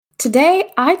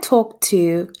Today, I talked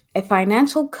to a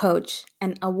financial coach,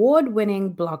 an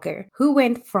award-winning blogger who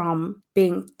went from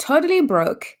being totally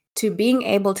broke to being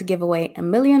able to give away $1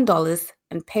 million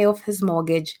and pay off his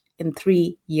mortgage in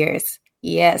 3 years.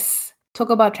 Yes, talk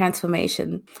about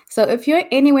transformation. So if you're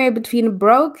anywhere between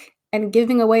broke and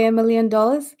giving away $1 million,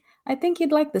 I think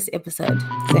you'd like this episode.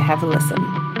 So have a listen.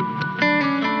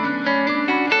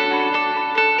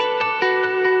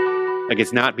 Like,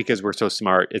 it's not because we're so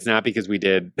smart. It's not because we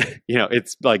did,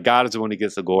 it's like God is the one who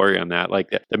gets the glory on that. Like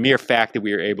the mere fact that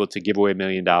we were able to give away $1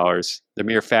 million, the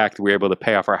mere fact that we were able to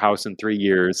pay off our house in 3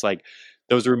 years, like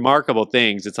those remarkable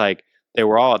things, it's like they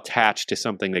were all attached to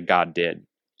something that God did.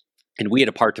 And we had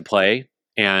a part to play.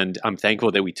 And I'm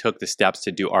thankful that we took the steps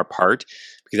to do our part,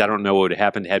 because I don't know what would have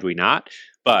happened had we not.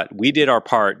 But we did our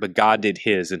part, but God did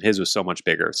his, and his was so much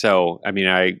bigger. So, I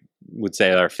would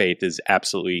say our faith is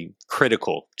absolutely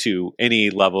critical to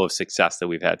any level of success that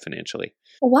we've had financially.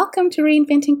 Welcome to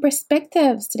Reinventing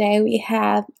Perspectives. Today we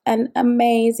have an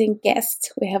amazing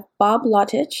guest. We have Bob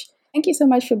Lotich. Thank you so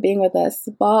much for being with us.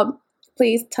 Bob,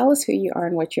 please tell us who you are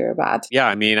and what you're about. Yeah,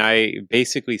 I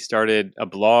basically started a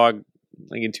blog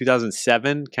like in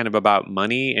 2007, kind of about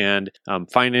money and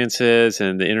finances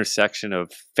and the intersection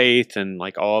of faith and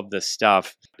like all of this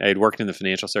stuff. I had worked in the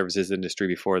financial services industry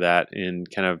before that and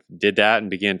kind of did that and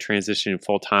began transitioning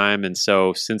full time. And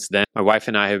so since then, my wife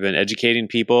and I have been educating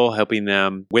people, helping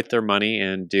them with their money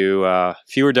and do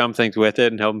fewer dumb things with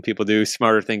it and helping people do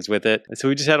smarter things with it. And so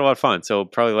we just had a lot of fun. So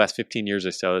probably the last 15 years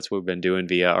or so, that's what we've been doing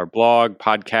via our blog,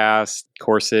 podcast,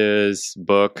 courses,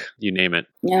 book, you name it.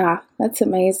 Yeah, that's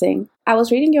amazing. I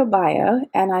was reading your bio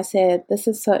and I said, this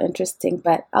is so interesting,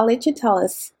 but I'll let you tell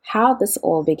us how this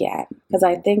all began, because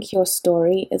I think your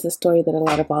story is a story that a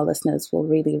lot of our listeners will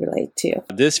really relate to.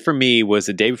 This for me was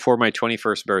the day before my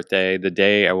 21st birthday, the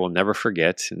day I will never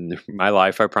forget in my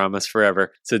life, I promise,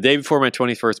 forever. So the day before my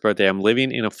 21st birthday, I'm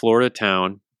living in a Florida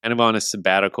town, kind of on a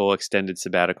sabbatical, extended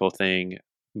sabbatical thing,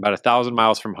 about 1,000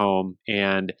 miles from home.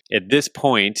 And at this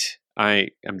point, I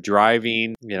am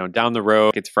driving, down the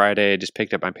road. It's Friday. I just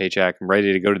picked up my paycheck. I'm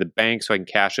ready to go to the bank so I can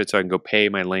cash it so I can go pay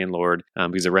my landlord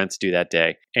because the rent's due that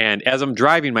day. And as I'm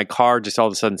driving, my car just all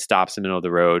of a sudden stops in the middle of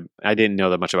the road. I didn't know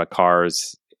that much about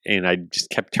cars. And I just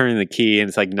kept turning the key and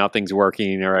it's like nothing's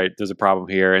working. All right, there's a problem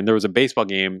here. And there was a baseball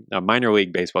game, a minor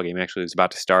league baseball game actually was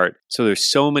about to start. So there's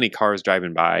so many cars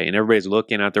driving by and everybody's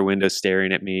looking out their windows,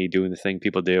 staring at me, doing the thing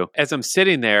people do. As I'm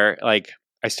sitting there,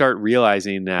 I start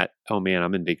realizing that, oh man,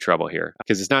 I'm in big trouble here.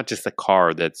 Because it's not just the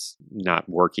car that's not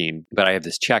working, but I have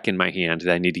this check in my hand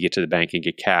that I need to get to the bank and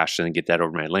get cash and then get that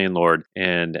over to my landlord.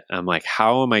 And I'm like,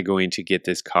 how am I going to get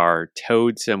this car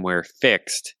towed somewhere,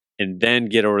 fixed, and then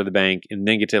get over to the bank and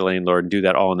then get to the landlord and do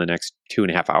that all in the next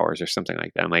 2.5 hours or something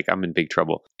like that? I'm like, I'm in big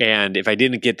trouble. And if I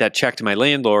didn't get that check to my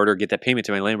landlord or get that payment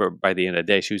to my landlord by the end of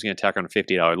the day, she was going to tack on a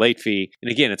 $50 late fee.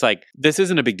 And again, it's like, this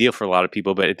isn't a big deal for a lot of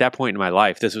people, but at that point in my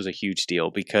life, this was a huge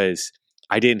deal because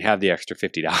I didn't have the extra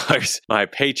 $50. My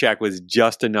paycheck was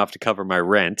just enough to cover my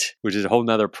rent, which is a whole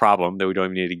nother problem that we don't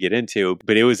even need to get into.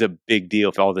 But it was a big deal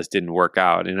if all this didn't work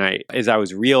out. And as I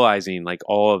was realizing like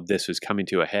all of this was coming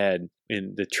to a head,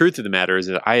 and the truth of the matter is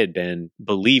that I had been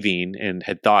believing and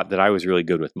had thought that I was really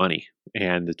good with money.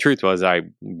 And the truth was I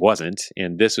wasn't.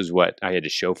 And this was what I had to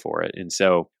show for it. And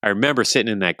so I remember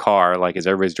sitting in that car, like as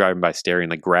everybody's driving by staring,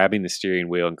 like grabbing the steering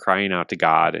wheel and crying out to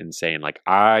God and saying like,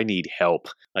 I need help.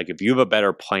 Like if you have a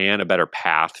better plan, a better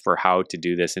path for how to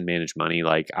do this and manage money,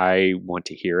 like I want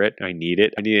to hear it. I need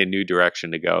it. I need a new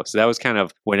direction to go. So that was kind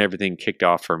of when everything kicked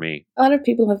off for me. A lot of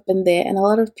people have been there and a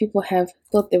lot of people have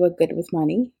thought they were good with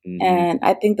money. Mm-hmm. And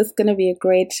I think this is going to be a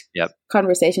great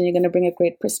conversation. You're going to bring a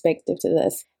great perspective to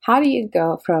this. How do you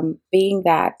go from being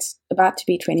that about to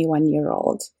be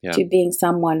 21-year-old to being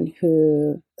someone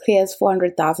who clears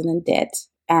 $400,000 in debt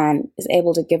and is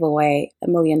able to give away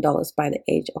 $1 million by the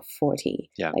age of 40?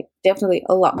 Yeah. Like definitely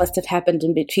a lot must have happened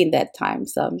in between that time.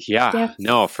 So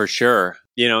no, for sure.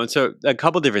 And so a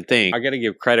couple different things. I got to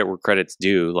give credit where credit's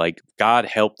due. Like God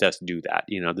helped us do that.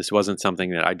 This wasn't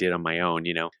something that I did on my own,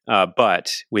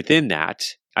 but within that,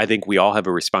 I think we all have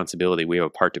a responsibility. We have a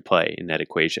part to play in that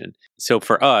equation. So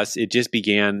for us, it just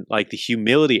began like the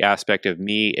humility aspect of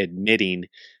me admitting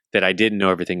that I didn't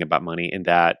know everything about money and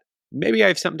that maybe I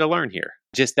have something to learn here.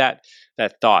 Just that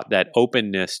thought, that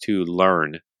openness to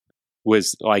learn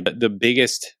was like the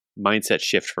biggest mindset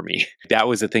shift for me. That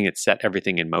was the thing that set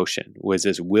everything in motion, was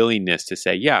this willingness to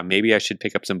say, yeah, maybe I should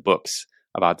pick up some books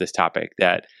about this topic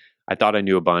that I thought I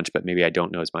knew a bunch, but maybe I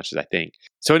don't know as much as I think.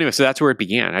 So anyway, so that's where it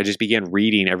began. I just began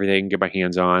reading everything I could get my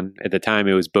hands on. At the time,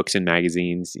 it was books and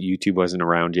magazines. YouTube wasn't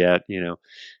around yet,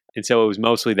 And so it was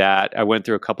mostly that. I went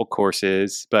through a couple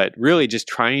courses, but really just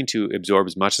trying to absorb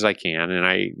as much as I can. And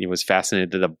I was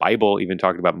fascinated that the Bible even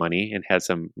talked about money and had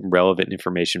some relevant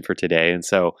information for today. And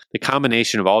so the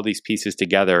combination of all these pieces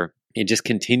together and just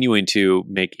continuing to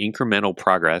make incremental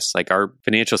progress, like our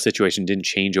financial situation didn't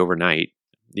change overnight.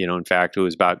 In fact, it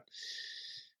was about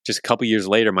just a couple years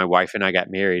later, my wife and I got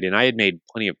married, and I had made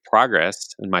plenty of progress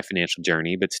in my financial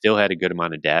journey, but still had a good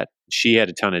amount of debt. She had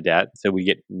a ton of debt. So we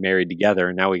get married together,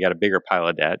 and now we got a bigger pile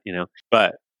of debt,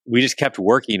 but we just kept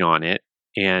working on it.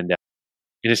 And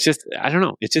it's just, I don't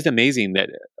know, it's just amazing that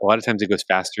a lot of times it goes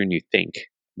faster than you think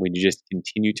when you just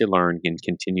continue to learn and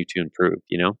continue to improve.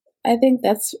 I think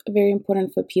that's very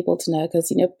important for people to know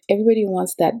because, everybody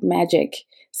wants that magic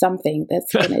something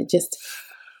that's going to just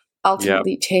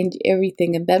ultimately change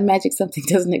everything, and that magic something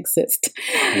doesn't exist.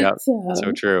 Yeah,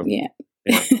 so true. Yeah.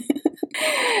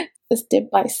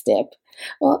 Step by step.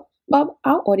 Well, Bob,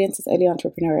 our audience is early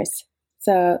entrepreneurs.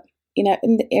 So, in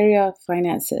the area of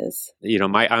finances.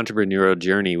 My entrepreneurial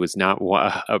journey was not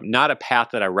a path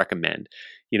that I recommend.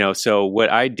 So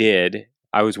what I did,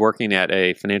 I was working at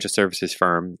a financial services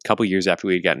firm a couple years after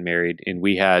we had gotten married, and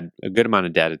we had a good amount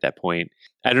of debt at that point.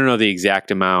 I don't know the exact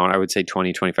amount. I would say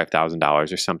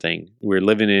 $25,000 or something. We were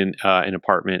living in an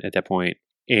apartment at that point,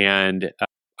 and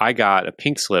I got a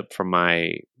pink slip from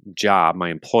my job, my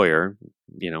employer,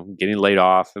 getting laid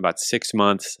off, about 6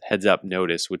 months heads up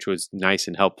notice, which was nice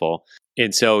and helpful.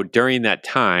 And so during that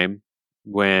time,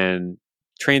 when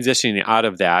transitioning out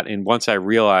of that, and once I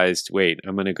realized, wait,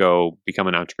 I'm going to go become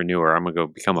an entrepreneur, I'm going to go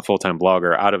become a full-time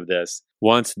blogger out of this.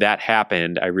 Once that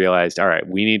happened, I realized, all right,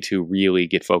 we need to really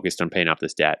get focused on paying off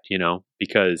this debt,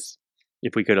 because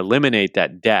if we could eliminate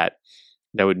that debt,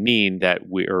 that would mean that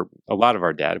a lot of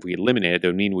our debt, if we eliminate it, that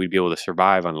would mean we'd be able to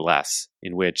survive on less,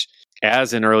 in which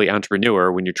as an early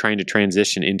entrepreneur, when you're trying to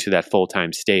transition into that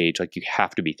full-time stage, like you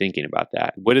have to be thinking about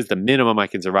that. What is the minimum I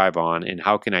can survive on, and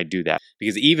how can I do that?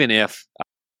 Because even if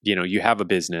you have a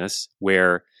business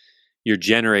where you're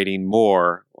generating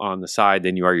more on the side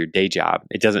than you are your day job,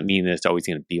 it doesn't mean that it's always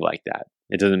going to be like that.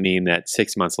 It doesn't mean that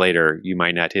 6 months later, you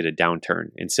might not hit a downturn.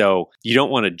 And so you don't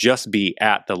want to just be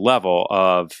at the level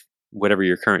of whatever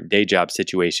your current day job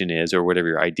situation is or whatever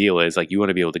your ideal is. Like you want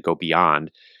to be able to go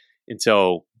beyond. And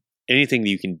so anything that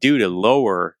you can do to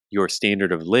lower your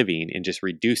standard of living and just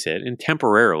reduce it, and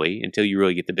temporarily until you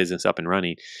really get the business up and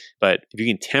running. But if you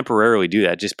can temporarily do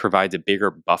that, it just provides a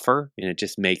bigger buffer, and it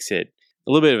just makes it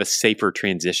a little bit of a safer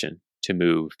transition to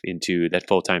move into that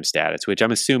full-time status, which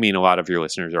I'm assuming a lot of your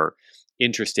listeners are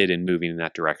interested in moving in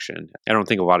that direction. I don't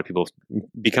think a lot of people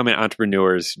become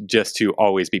entrepreneurs just to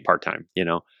always be part-time,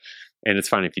 and it's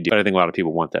fine if you do, but I think a lot of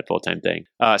people want that full-time thing.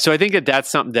 So I think that that's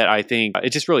something that I think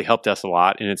it just really helped us a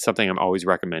lot. And it's something I'm always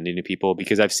recommending to people,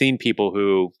 because I've seen people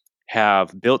who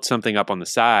have built something up on the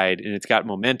side and it's got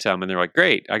momentum, and they're like,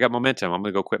 great, I got momentum, I'm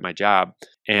going to go quit my job.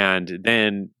 And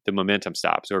then the momentum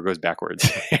stops or goes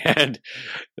backwards. And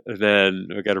then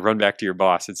we got to run back to your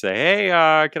boss and say,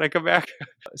 hey, can I come back?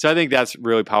 So I think that's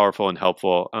really powerful and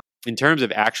helpful. In terms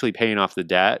of actually paying off the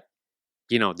debt,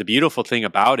 the beautiful thing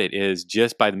about it is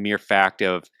just by the mere fact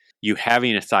of you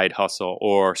having a side hustle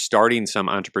or starting some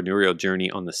entrepreneurial journey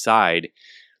on the side,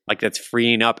 like that's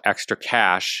freeing up extra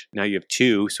cash. Now you have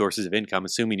two sources of income,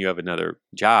 assuming you have another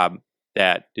job,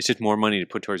 that it's just more money to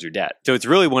put towards your debt. So it's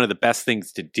really one of the best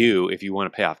things to do if you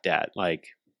want to pay off debt. Like,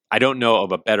 I don't know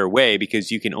of a better way,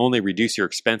 because you can only reduce your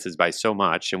expenses by so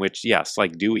much, in which, yes,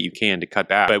 like do what you can to cut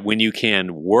back. But when you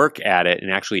can work at it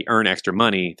and actually earn extra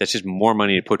money, that's just more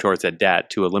money to put towards that debt,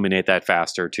 to eliminate that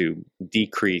faster, to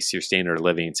decrease your standard of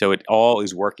living. So it all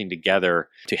is working together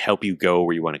to help you go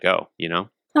where you want to go, Now,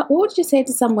 what would you say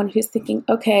to someone who's thinking,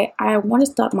 okay, I want to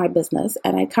start my business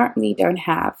and I currently don't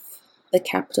have the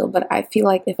capital, but I feel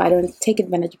like if I don't take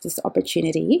advantage of this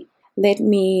opportunity, let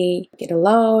me get a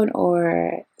loan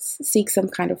or seek some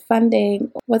kind of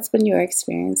funding. What's been your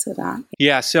experience with that?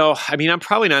 Yeah. So, I'm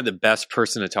probably not the best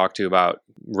person to talk to about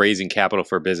raising capital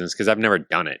for a business, because I've never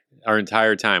done it. Our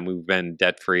entire time we've been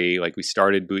debt-free. Like, we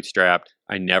started bootstrapped.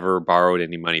 I never borrowed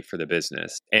any money for the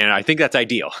business. And I think that's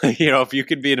ideal. If you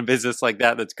could be in a business like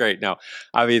that, that's great. Now,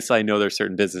 obviously, I know there's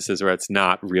certain businesses where it's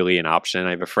not really an option.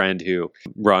 I have a friend who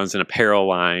runs an apparel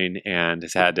line and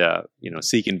has had to,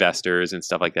 seek investors and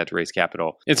stuff like that to raise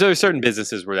capital. And so there's certain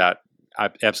businesses where that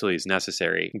absolutely is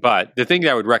necessary. But the thing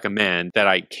that I would recommend, that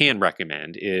I can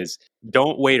recommend, is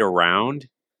don't wait around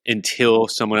until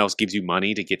someone else gives you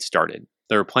money to get started.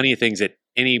 There are plenty of things that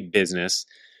any business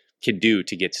can do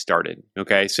to get started.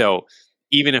 Okay. So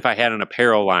even if I had an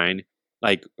apparel line,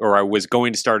 or I was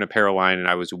going to start an apparel line and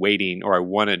I was waiting, or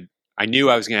I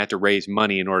knew I was going to have to raise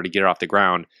money in order to get it off the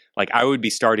ground, like I would be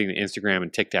starting an Instagram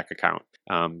and TikTok account.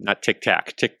 Not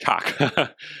TikTok.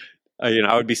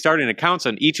 I would be starting accounts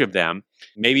on each of them,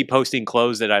 maybe posting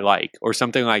clothes that I like or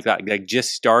something like that. Like just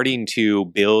starting to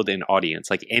build an audience.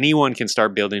 Like anyone can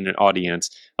start building an audience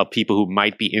of people who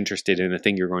might be interested in the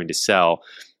thing you're going to sell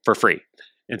for free.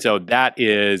 And so that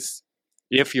is,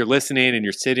 if you're listening and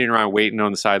you're sitting around waiting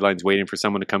on the sidelines, waiting for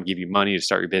someone to come give you money to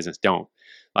start your business, don't.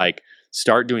 Like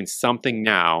start doing something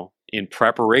now in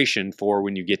preparation for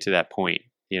when you get to that point.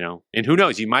 And who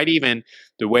knows, you might even,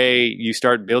 the way you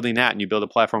start building that and you build a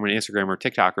platform on Instagram or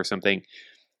TikTok or something,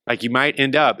 like you might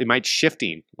end up, it might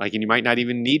shifting, like, and you might not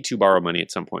even need to borrow money at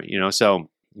some point, so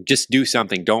just do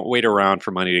something. Don't wait around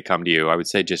for money to come to you. I would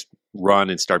say just run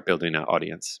and start building an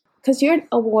audience. Because you're an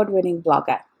award-winning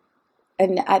blogger.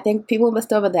 And I think people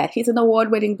must know that. He's an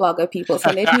award-winning blogger, people. So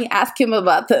let me ask him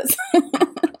about this.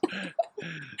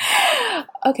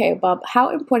 Okay, Bob, how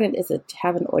important is it to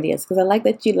have an audience? Because I like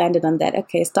that you landed on that.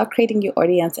 Okay, start creating your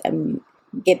audience and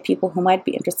get people who might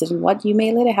be interested in what you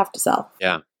may later have to sell.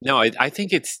 Yeah. No, I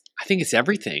think it's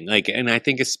everything. Like, and I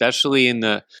think especially in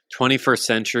the 21st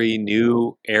century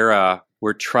new era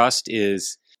where trust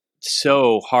is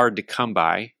so hard to come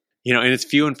by, and it's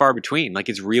few and far between. Like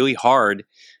it's really hard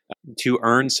to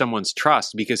earn someone's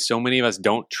trust because so many of us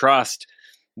don't trust.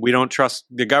 We don't trust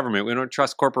the government. We don't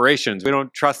trust corporations. We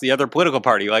don't trust the other political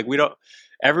party. Like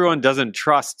everyone doesn't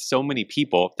trust so many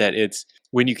people that it's,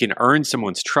 when you can earn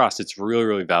someone's trust, it's really,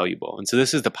 really valuable. And so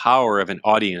this is the power of an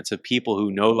audience of people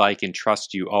who know, like, and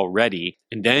trust you already.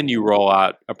 And then you roll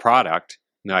out a product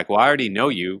and they're like, well, I already know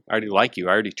you. I already like you.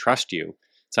 I already trust you.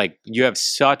 It's like you have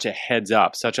such a heads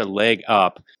up, such a leg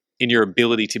up in your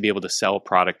ability to be able to sell a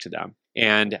product to them.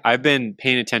 And I've been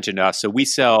paying attention to us. So we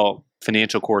sell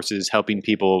financial courses, helping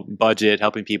people budget,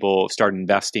 helping people start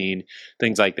investing,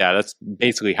 things like that. That's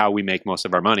basically how we make most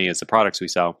of our money is the products we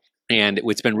sell. And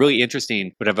what's been really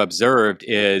interesting, what I've observed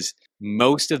is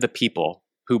most of the people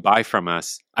who buy from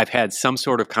us, I've had some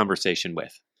sort of conversation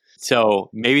with.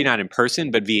 So maybe not in person,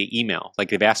 but via email. Like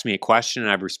they've asked me a question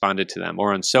and I've responded to them.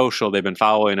 Or on social, they've been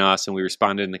following us and we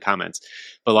responded in the comments.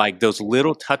 But like those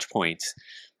little touch points,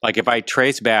 like if I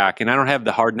trace back, and I don't have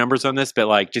the hard numbers on this, but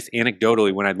like just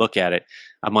anecdotally when I look at it,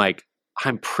 I'm like,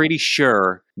 I'm pretty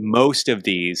sure most of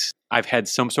these, I've had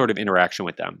some sort of interaction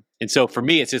with them. And so for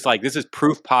me, it's just like, this is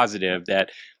proof positive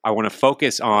that I want to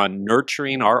focus on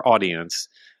nurturing our audience,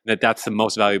 that's the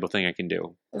most valuable thing I can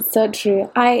do. It's so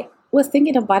true. I was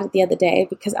thinking about it the other day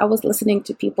because I was listening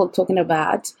to people talking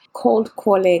about cold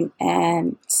calling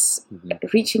and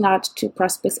reaching out to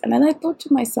prospects. And then I thought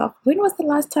to myself, when was the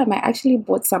last time I actually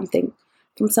bought something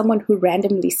from someone who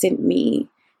randomly sent me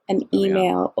an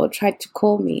email or tried to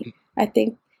call me? I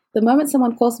think the moment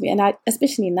someone calls me, and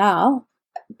especially now,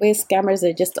 where scammers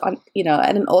are just on,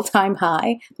 at an all-time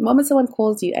high, the moment someone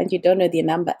calls you and you don't know their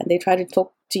number and they try to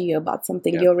talk to you about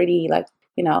something, you're already like,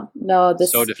 no,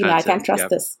 this, so I can't trust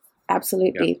this.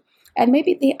 Absolutely. Yep. And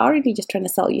maybe they're already just trying to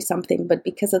sell you something, but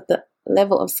because of the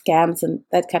level of scams and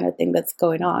that kind of thing that's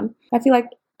going on, I feel like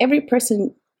every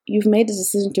person you've made a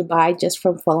decision to buy just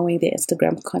from following their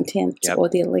Instagram content or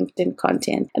their LinkedIn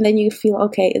content. And then you feel,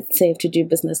 okay, it's safe to do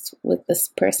business with this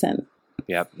person.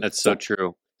 Yeah, that's so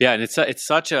true. Yeah, and it's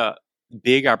such a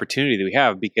big opportunity that we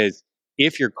have because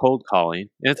if you're cold calling,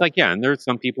 and it's like, yeah, and there's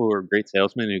some people who are great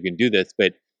salesmen who can do this,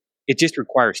 but it just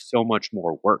requires so much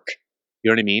more work. You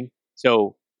know what I mean?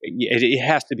 So it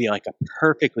has to be like a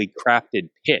perfectly crafted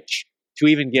pitch to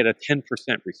even get a 10%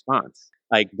 response.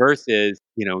 Like versus,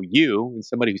 you and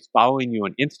somebody who's following you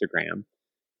on Instagram,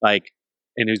 like,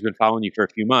 and who's been following you for a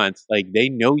few months, like they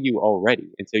know you already.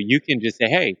 And so you can just say,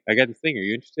 hey, I got this thing. Are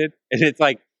you interested? And it's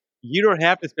like, you don't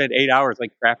have to spend 8 hours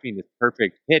like crafting this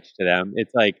perfect pitch to them.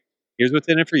 It's like, here's what's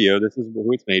in it for you. This is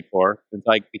who it's made for. It's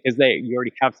like, because you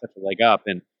already have such a leg up.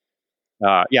 And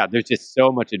there's just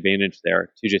so much advantage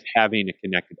there to just having a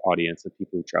connected audience of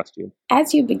people who trust you.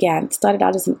 As you started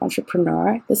out as an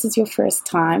entrepreneur, this is your first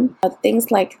time.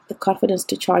 Things like the confidence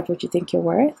to charge what you think you're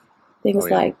worth. Things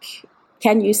like,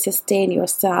 can you sustain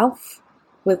yourself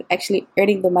with actually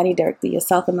earning the money directly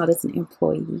yourself and not as an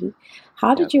employee?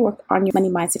 How did you work on your money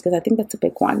mindset? Because I think that's a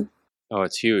big one. Oh,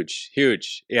 it's huge,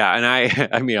 huge. Yeah.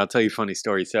 And I'll tell you a funny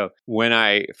story. So when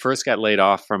I first got laid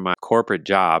off from my corporate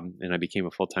job and I became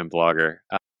a full-time blogger,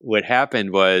 what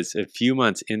happened was a few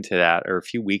months into that, or a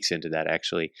few weeks into that,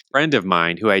 actually, a friend of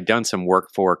mine who I'd done some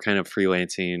work for, kind of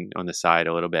freelancing on the side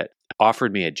a little bit,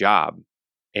 offered me a job.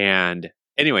 And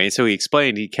anyway, so he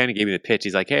kind of gave me the pitch.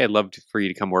 He's like, hey, I'd love for you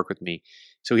to come work with me.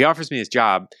 So he offers me his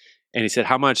job and he said,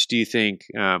 how much do you think,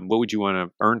 what would you want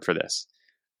to earn for this?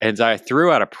 And so I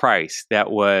threw out a price that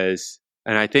was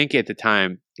And I think at the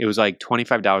time it was like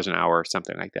 $25 an hour or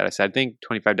something like that. I said, I think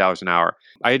 $25 an hour.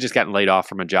 I had just gotten laid off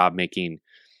from a job making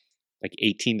like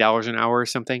 $18 an hour or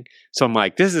something. So I'm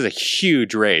like, this is a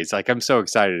huge raise. Like, I'm so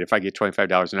excited if I get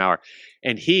 $25 an hour.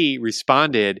 And he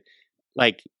responded,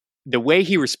 like, the way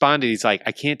he responded, he's like,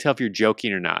 I can't tell if you're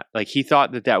joking or not. Like, he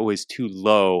thought that that was too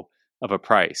low of a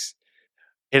price.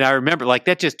 And I remember, like,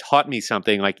 that just taught me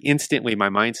something. Like, instantly my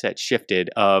mindset shifted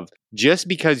of, just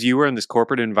because you were in this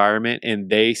corporate environment and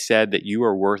they said that you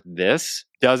are worth this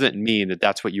doesn't mean that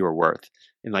that's what you are worth.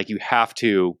 And like, you have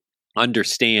to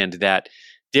understand that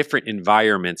different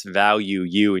environments value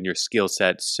you and your skill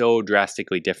set so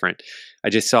drastically different. I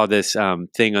just saw this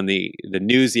thing on the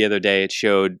news the other day. It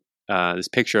showed this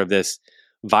picture of this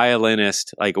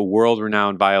violinist, like a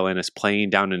world-renowned violinist, playing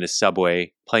down in a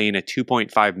subway, playing a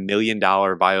 $2.5 million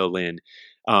violin.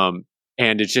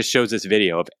 And it just shows this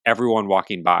video of everyone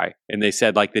walking by. And they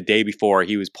said, like, the day before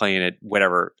he was playing at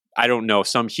whatever, I don't know,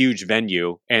 some huge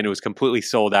venue, and it was completely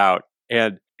sold out.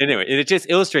 And anyway, it just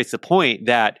illustrates the point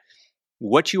that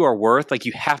what you are worth, like,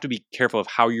 you have to be careful of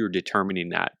how you're determining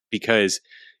that, because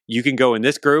you can go in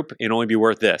this group and only be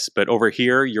worth this, but over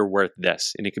here, you're worth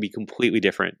this, and it can be completely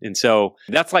different. And so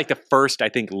that's like the first, I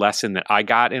think, lesson that I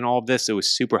got in all of this. It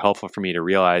was super helpful for me to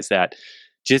realize that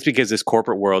just because this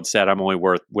corporate world said I'm only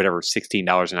worth whatever,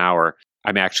 $16 an hour,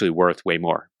 I'm actually worth way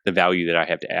more, the value that I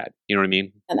have to add. You know what I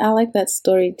mean? And I like that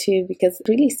story too, because it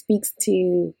really speaks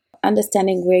to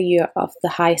understanding where you're of the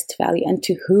highest value and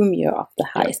to whom you're of the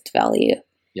highest value.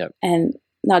 Yep. And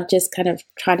not just kind of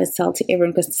trying to sell to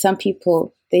everyone, because some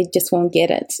people, they just won't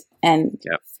get it, and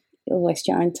you'll waste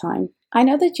your own time. I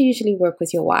know that you usually work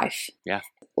with your wife. Yeah.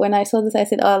 When I saw this, I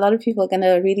said, oh, a lot of people are going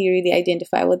to really, really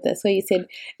identify with this. So you said,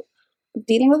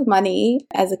 dealing with money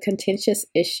as a contentious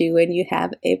issue when you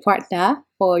have a partner,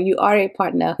 or you are a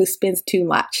partner who spends too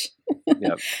much.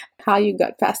 Yep. How you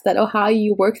got past that, or how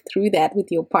you worked through that with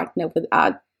your partner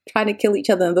without trying to kill each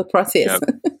other in the process.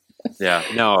 Yep. Yeah,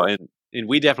 no, and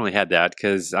we definitely had that,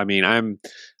 because I mean, I'm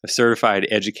a certified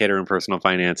educator in personal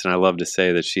finance, and I love to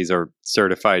say that she's our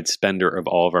certified spender of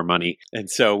all of our money. And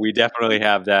so we definitely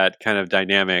have that kind of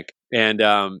dynamic. And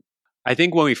I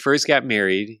think when we first got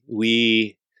married,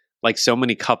 we, like so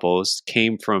many couples,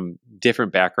 came from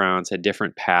different backgrounds, had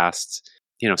different pasts,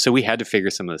 so we had to figure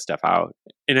some of this stuff out.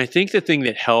 And I think the thing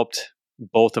that helped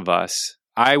both of us,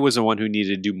 I was the one who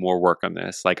needed to do more work on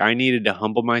this. Like, I needed to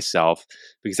humble myself,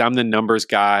 because I'm the numbers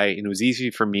guy, and it was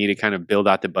easy for me to kind of build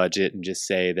out the budget and just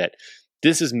say that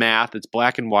this is math, it's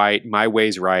black and white, my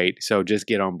way's right, so just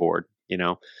get on board.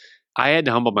 I had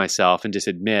to humble myself and just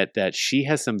admit that she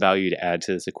has some value to add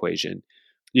to this equation,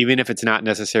 even if it's not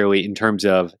necessarily in terms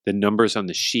of the numbers on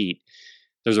the sheet.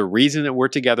 There's a reason that we're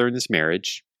together in this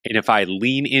marriage, and if I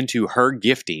lean into her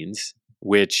giftings,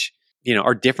 which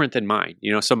are different than mine.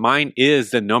 So mine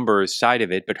is the numbers side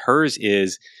of it, but hers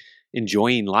is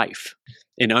enjoying life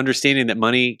and understanding that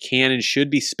money can and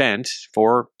should be spent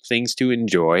for things to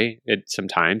enjoy it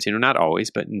sometimes, not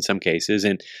always, but in some cases.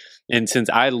 And since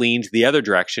I leaned the other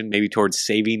direction, maybe towards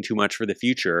saving too much for the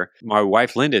future, my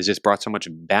wife, Linda, has just brought so much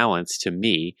balance to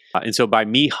me. And so by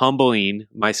me humbling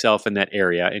myself in that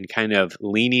area and kind of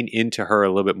leaning into her a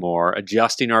little bit more,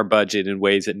 adjusting our budget in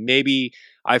ways that maybe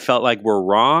I felt like were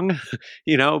wrong,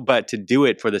 but to do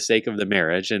it for the sake of the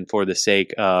marriage and for the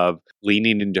sake of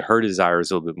leaning into her desires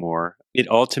a little bit more, it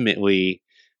ultimately,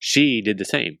 she did the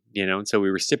same, and so we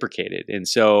reciprocated. And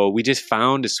so we just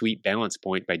found a sweet balance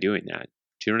point by doing that.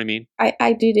 Do you know what I mean?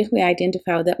 I do definitely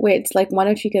identify with that, where it's like one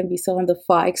of you can be so on the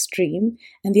far extreme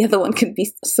and the other one can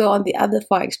be so on the other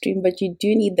far extreme, but you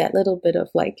do need that little bit of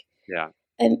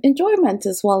an enjoyment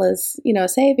as well as,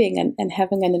 saving and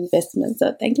having an investment.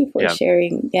 So thank you for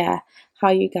sharing,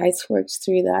 how you guys worked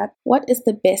through that. What is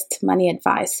the best money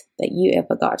advice that you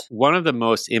ever got? One of the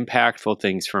most impactful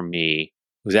things for me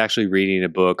was actually reading a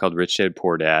book called Rich Dad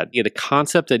Poor Dad. The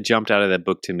concept that jumped out of that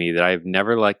book to me that I've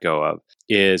never let go of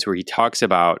is where he talks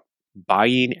about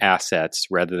buying assets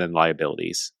rather than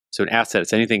liabilities. So an asset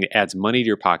is anything that adds money to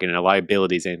your pocket, and a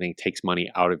liability is anything that takes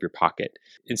money out of your pocket.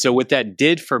 And so what that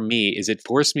did for me is it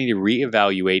forced me to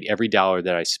reevaluate every dollar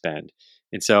that I spend.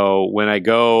 And so when I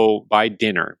go buy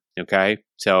dinner, okay,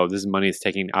 so this is money that's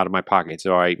taken out of my pocket.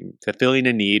 So I'm fulfilling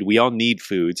a need. We all need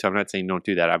food. So I'm not saying don't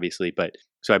do that, obviously. But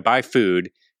so I buy food.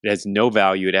 It has no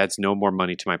value. It adds no more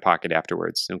money to my pocket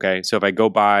afterwards. Okay. So if I go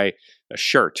buy a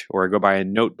shirt or I go buy a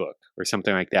notebook or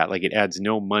something like that, like, it adds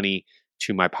no money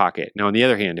to my pocket. Now, on the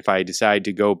other hand, if I decide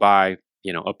to go buy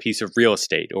a piece of real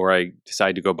estate, or I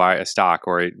decide to go buy a stock,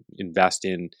 or I invest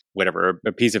in whatever,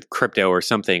 a piece of crypto or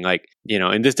something like,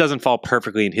 and this doesn't fall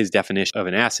perfectly in his definition of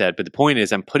an asset. But the point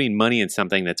is I'm putting money in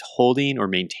something that's holding or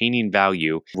maintaining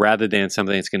value rather than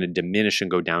something that's going to diminish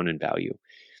and go down in value.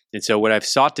 And so what I've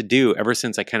sought to do ever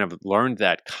since I kind of learned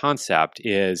that concept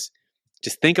is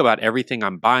just think about everything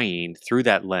I'm buying through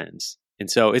that lens. And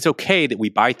so it's okay that we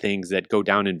buy things that go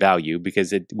down in value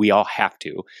because we all have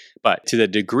to. But to the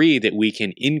degree that we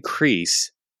can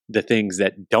increase the things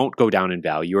that don't go down in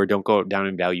value or don't go down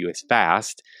in value as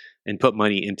fast and put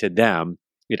money into them,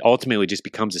 it ultimately just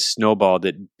becomes a snowball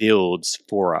that builds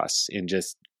for us and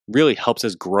just really helps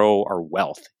us grow our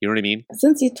wealth. You know what I mean?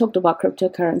 Since you talked about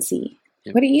cryptocurrency,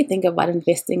 what do you think about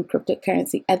investing in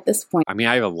cryptocurrency at this point? I mean,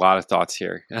 I have a lot of thoughts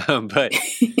here, but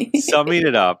summing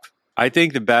it up, I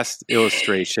think the best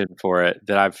illustration for it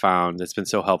that I've found that's been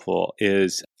so helpful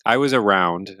is I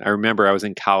remember I was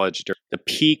in college during the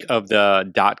peak of the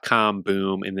dot-com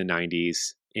boom in the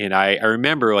 90s. And I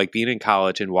remember like being in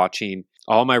college and watching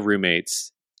all my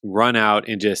roommates run out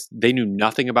and they knew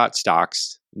nothing about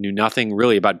stocks, knew nothing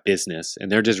really about business. And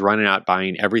they're just running out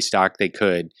buying every stock they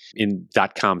could in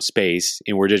dot-com space.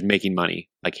 And we're just making money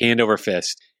like hand over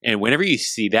fist. And whenever you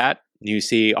see that, you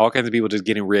see all kinds of people just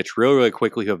getting rich really, really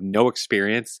quickly who have no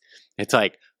experience. It's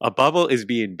like a bubble is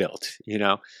being built,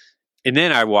 And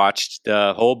then I watched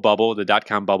the whole bubble, the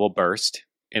dot-com bubble burst.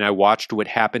 And I watched what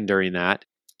happened during that.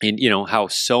 And, how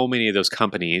so many of those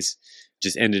companies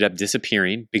just ended up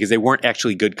disappearing because they weren't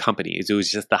actually good companies. It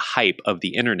was just the hype of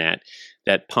the internet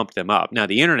that pumped them up. Now,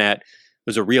 the internet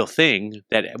was a real thing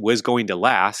that was going to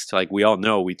last. Like we all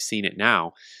know, we've seen it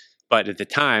now. But at the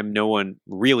time, no one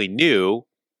really knew.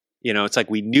 It's like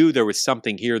we knew there was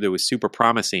something here that was super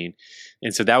promising.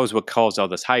 And so that was what caused all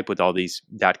this hype with all these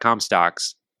dot-com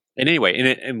stocks. And anyway,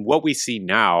 and what we see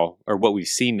now, or what we've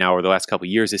seen now over the last couple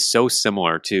of years, is so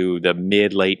similar to the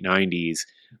late 90s,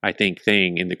 I think,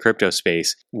 thing in the crypto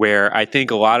space, where I think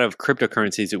a lot of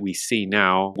cryptocurrencies that we see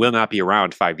now will not be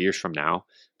around 5 years from now.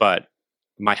 But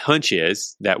my hunch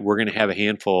is that we're going to have a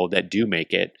handful that do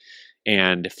make it.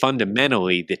 And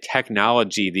fundamentally, the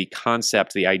technology, the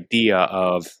concept, the idea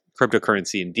of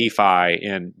cryptocurrency and DeFi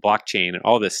and blockchain and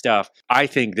all this stuff, I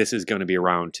think this is going to be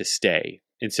around to stay.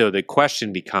 And so the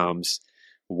question becomes,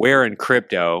 where in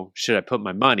crypto should I put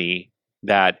my money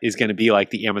that is going to be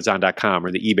like the Amazon.com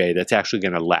or the eBay that's actually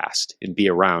going to last and be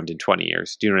around in 20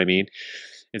 years? Do you know what I mean?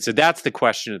 And so that's the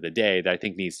question of the day that I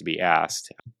think needs to be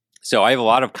asked. So I have a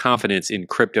lot of confidence in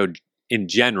crypto in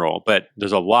general, but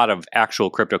there's a lot of actual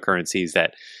cryptocurrencies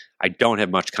that I don't have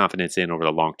much confidence in over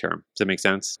the long term. Does that make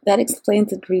sense? That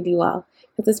explains it really well.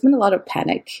 Because there's been a lot of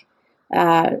panic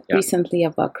recently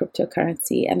about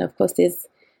cryptocurrency. And of course, there's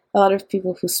a lot of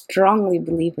people who strongly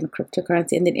believe in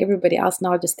cryptocurrency. And then everybody else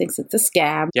now just thinks it's a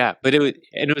scam. Yeah, but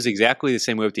it was exactly the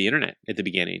same way with the internet at the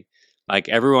beginning. Like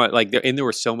everyone, there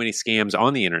were so many scams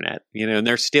on the internet, and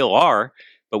there still are,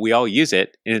 but we all use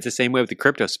it. And it's the same way with the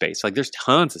crypto space. Like there's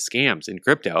tons of scams in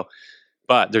crypto.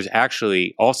 But there's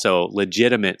actually also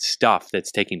legitimate stuff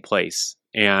that's taking place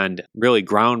and really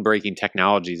groundbreaking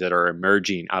technologies that are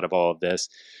emerging out of all of this.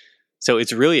 So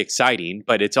it's really exciting,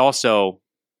 but it's also,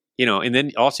 and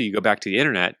then also you go back to the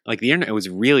internet, like the internet was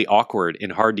really awkward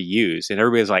and hard to use. And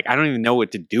everybody's like, I don't even know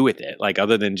what to do with it. Like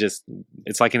other than just,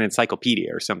 it's like an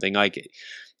encyclopedia or something. Like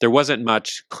there wasn't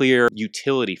much clear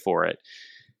utility for it.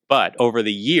 But over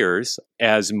the years,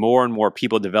 as more and more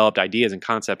people developed ideas and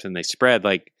concepts and they spread,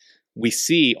 like, we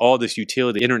see all this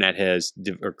utility the internet has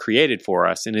created for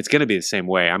us. And it's going to be the same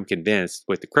way, I'm convinced,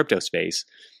 with the crypto space,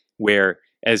 where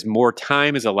as more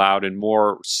time is allowed and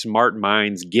more smart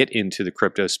minds get into the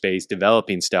crypto space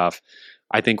developing stuff,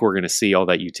 I think we're going to see all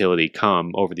that utility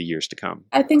come over the years to come.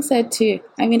 I think so too.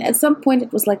 I mean, at some point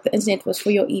it was like the internet was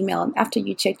for your email. And after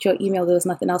you checked your email, there was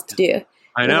nothing else to do.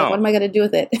 I know. Like, what am I going to do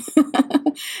with it?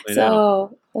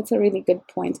 So that's a really good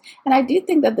point. And I do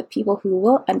think that the people who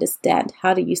will understand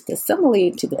how to use this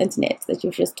similarly to the internet that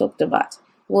you've just talked about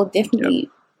will definitely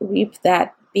reap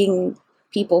that, being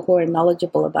people who are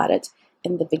knowledgeable about it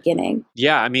in the beginning.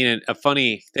 Yeah, I mean, a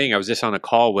funny thing, I was just on a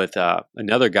call with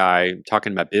another guy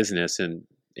talking about business and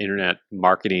internet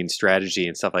marketing strategy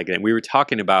and stuff like that. And we were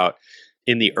talking about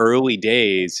in the early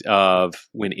days of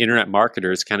when internet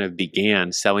marketers kind of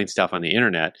began selling stuff on the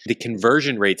internet, the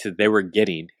conversion rates that they were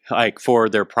getting, like for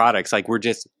their products, like were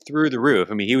just through the roof.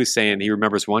 I mean, he was saying he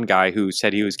remembers one guy who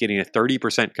said he was getting a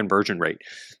 30% conversion rate.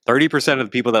 30% of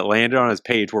the people that landed on his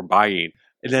page were buying.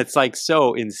 And that's like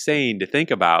so insane to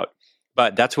think about.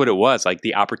 But that's what it was, like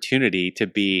the opportunity to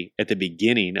be at the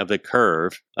beginning of the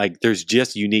curve. Like there's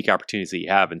just unique opportunities that you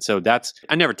have. And so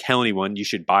I never tell anyone you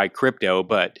should buy crypto,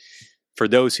 but for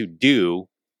those who do,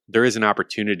 there is an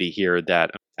opportunity here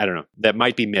that, I don't know, that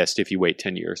might be missed if you wait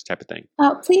 10 years type of thing.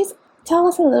 Please tell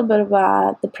us a little bit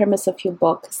about the premise of your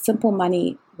book, Simple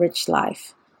Money, Rich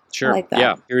Life. Sure. I like that.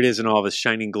 Yeah. Here it is in all of its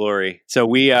shining glory. So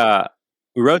we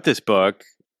wrote this book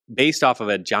based off of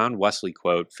a John Wesley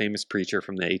quote, famous preacher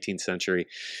from the 18th century.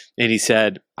 And he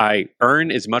said, I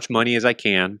earn as much money as I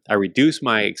can. I reduce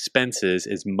my expenses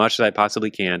as much as I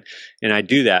possibly can. And I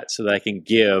do that so that I can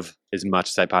give as much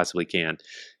as I possibly can.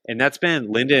 And that's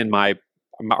been Linda and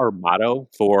our motto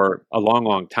for a long,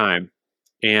 long time.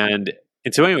 And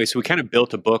so anyway, so we kind of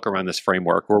built a book around this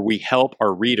framework where we help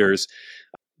our readers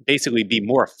basically be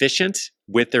more efficient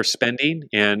with their spending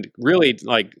and really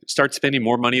like start spending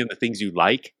more money on the things you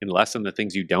like and less on the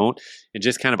things you don't, and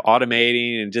just kind of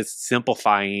automating and just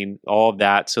simplifying all of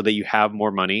that so that you have more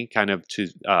money kind of to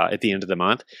at the end of the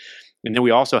month. And then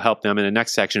we also help them in the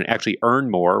next section actually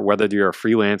earn more, whether you're a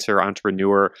freelancer,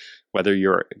 entrepreneur, whether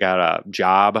you're got a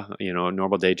job, a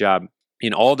normal day job.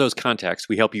 In all those contexts,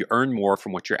 we help you earn more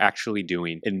from what you're actually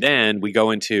doing. And then we go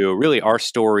into really our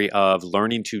story of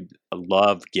learning to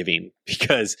love giving,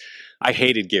 because I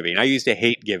hated giving. I used to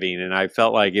hate giving, and I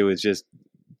felt like it was just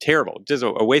terrible, just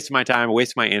a waste of my time, a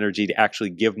waste of my energy to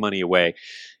actually give money away.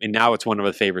 And now it's one of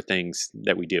the favorite things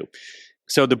that we do.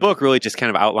 So the book really just kind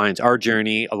of outlines our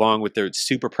journey along with the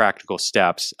super practical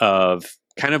steps of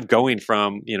kind of going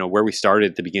from, where we started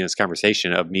at the beginning of this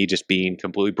conversation of me just being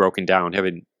completely broken down,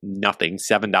 having nothing,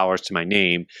 $7 to my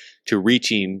name, to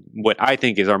reaching what I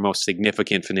think is our most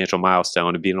significant financial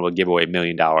milestone of being able to give away $1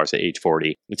 million at age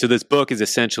 40. And so this book is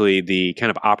essentially the kind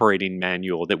of operating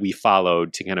manual that we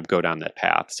followed to kind of go down that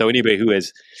path. So anybody who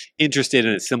is interested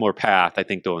in a similar path, I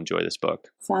think they'll enjoy this book.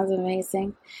 Sounds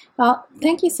amazing. Well,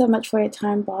 thank you so much for your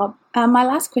time, Bob. My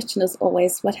last question is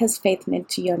always, what has faith meant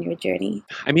to you on your journey?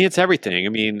 I mean, it's everything. I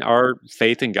mean, our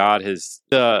faith in God has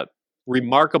the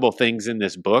remarkable things in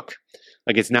this book.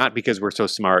 Like, it's not because we're so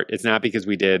smart. It's not because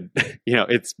we did,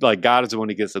 it's like God is the one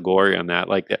who gets the glory on that.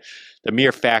 Like the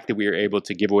mere fact that we were able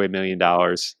to give away $1 million,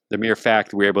 the mere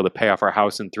fact that we were able to pay off our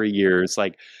house in 3 years,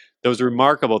 like those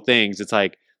remarkable things, it's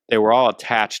like they were all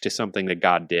attached to something that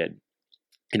God did.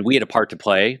 And we had a part to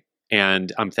play.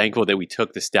 And I'm thankful that we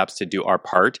took the steps to do our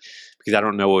part, because I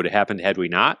don't know what would have happened had we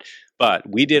not. But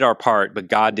we did our part, but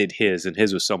God did his, and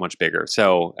his was so much bigger.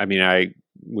 So, I mean, I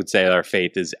would say that our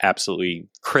faith is absolutely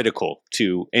critical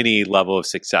to any level of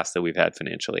success that we've had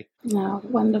financially. Oh,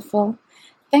 wonderful.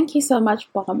 Thank you so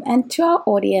much, Bob. And to our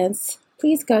audience,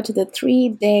 please go to the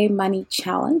 3-Day Money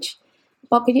Challenge.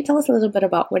 Bob, could you tell us a little bit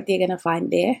about what they're going to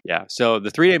find there? Yeah. So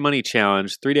the 3-Day Money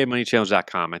Challenge,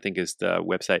 3daymoneychallenge.com, I think is the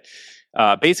website.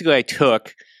 Basically, I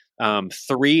took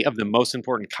 3 of the most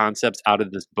important concepts out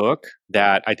of this book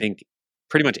that I think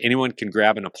pretty much anyone can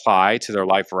grab and apply to their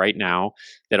life right now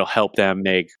that'll help them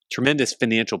make tremendous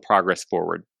financial progress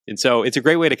forward. And so it's a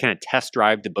great way to kind of test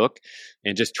drive the book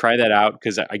and just try that out,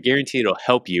 because I guarantee it'll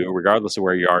help you regardless of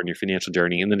where you are in your financial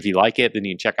journey. And then if you like it, then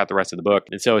you can check out the rest of the book.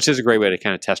 And so it's just a great way to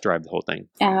kind of test drive the whole thing.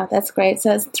 Yeah, that's great.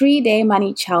 So it's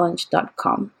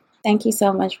 3daymoneychallenge.com. Thank you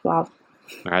so much, Bob.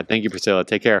 All right. Thank you, Priscilla.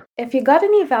 Take care. If you got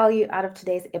any value out of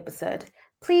today's episode,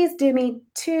 please do me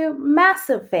 2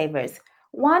 massive favors.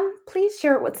 1, please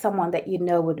share it with someone that you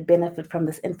know would benefit from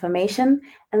this information.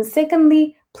 And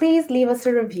secondly, please leave us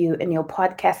a review in your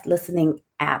podcast listening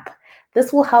app.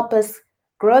 This will help us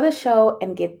grow the show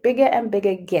and get bigger and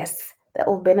bigger guests that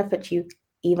will benefit you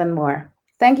even more.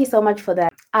 Thank you so much for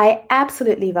that. I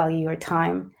absolutely value your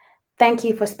time. Thank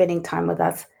you for spending time with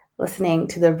us listening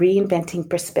to the Reinventing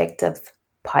Perspectives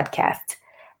podcast.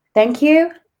 Thank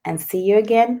you, and see you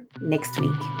again next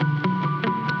week.